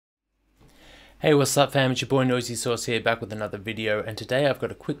Hey, what's up fam, it's your boy NoisySauce here, back with another video, and today I've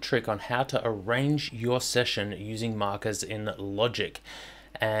got a quick trick on how to arrange your session using markers in Logic.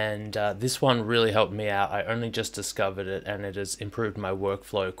 And this one really helped me out. I only just discovered it and it has improved my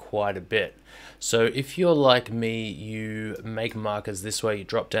workflow quite a bit. So if you're like me, you make markers this way. You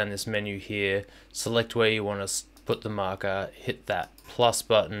drop down this menu here, select where you want to put the marker, hit that plus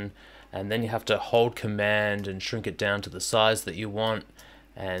button, and then you have to hold command and shrink it down to the size that you want,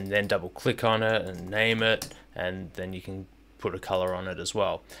 and then double click on it and name it, and then you can put a color on it as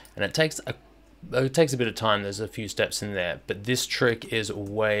well. And it takes a bit of time. There's a few steps in there, but this trick is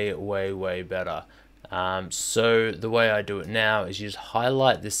way better. So the way I do it now is you just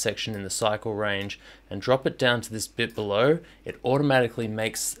highlight this section in the cycle range and drop it down to this bit below. It automatically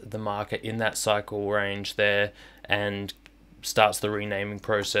makes the marker in that cycle range there and starts the renaming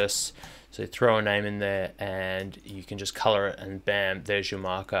process. So you throw a name in there and you can just color it, and bam, there's your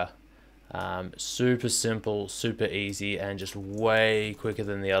marker. Super simple, super easy, and just way quicker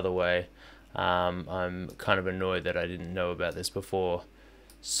than the other way. I'm kind of annoyed that I didn't know about this before.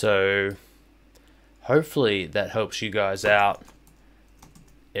 So hopefully that helps you guys out.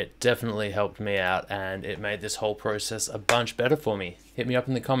 It definitely helped me out, and it made this whole process a bunch better for me. Hit me up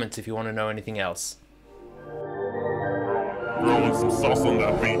in the comments if you want to know anything else. Throwing some sauce on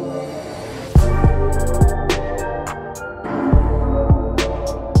that beat.